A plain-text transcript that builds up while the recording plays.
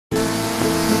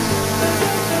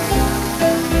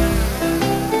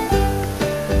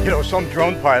some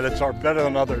drone pilots are better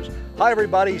than others. Hi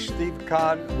everybody, Steve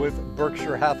Kahn with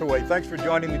Berkshire Hathaway. Thanks for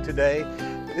joining me today.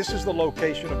 This is the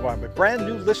location of my brand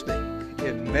new listing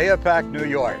in Mahopac, New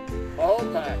York.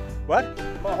 Mahopac. What?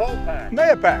 Mahopac.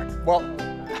 Mahopac. Well,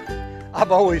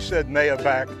 I've always said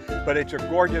Mahopac, but it's a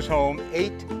gorgeous home,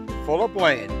 8 Fulop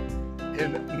Lane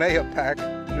in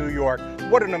Mahopac, New York.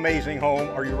 What an amazing home.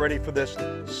 Are you ready for this?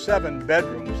 7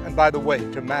 bedrooms, and by the way,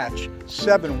 to match,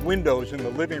 7 windows in the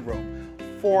living room,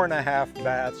 4.5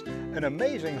 baths, an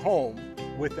amazing home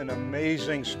with an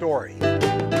amazing story.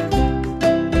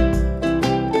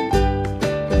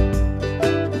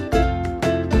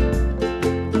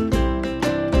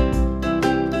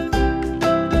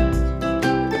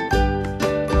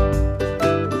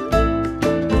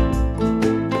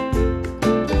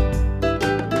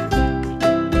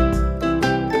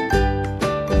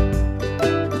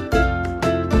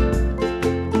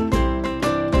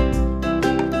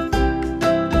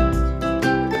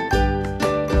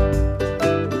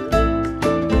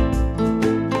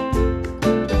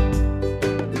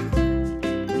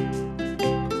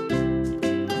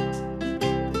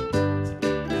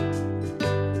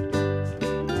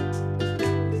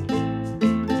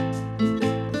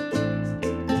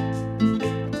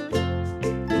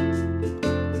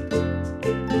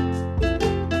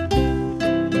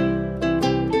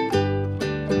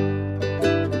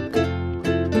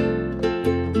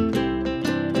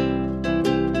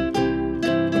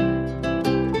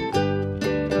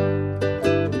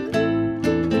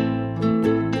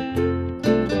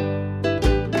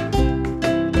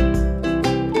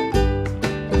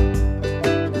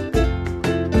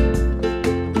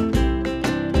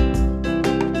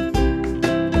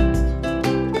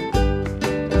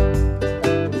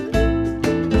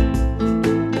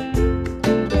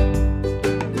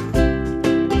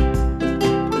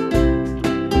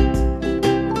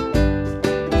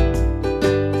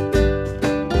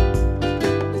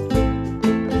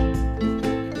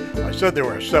 I said there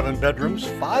were 7 bedrooms,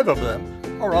 5 of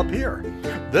them are up here.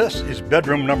 This is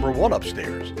bedroom number 1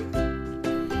 upstairs.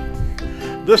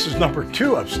 This is number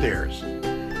 2 upstairs.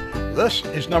 This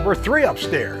is number 3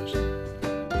 upstairs.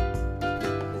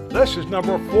 This is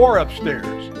number 4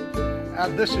 upstairs.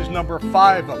 And this is number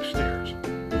 5 upstairs.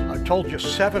 I told you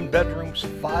 7 bedrooms,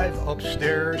 5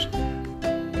 upstairs.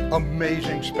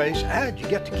 Amazing space, and you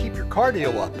get to keep your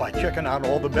cardio up by checking out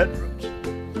all the bedrooms.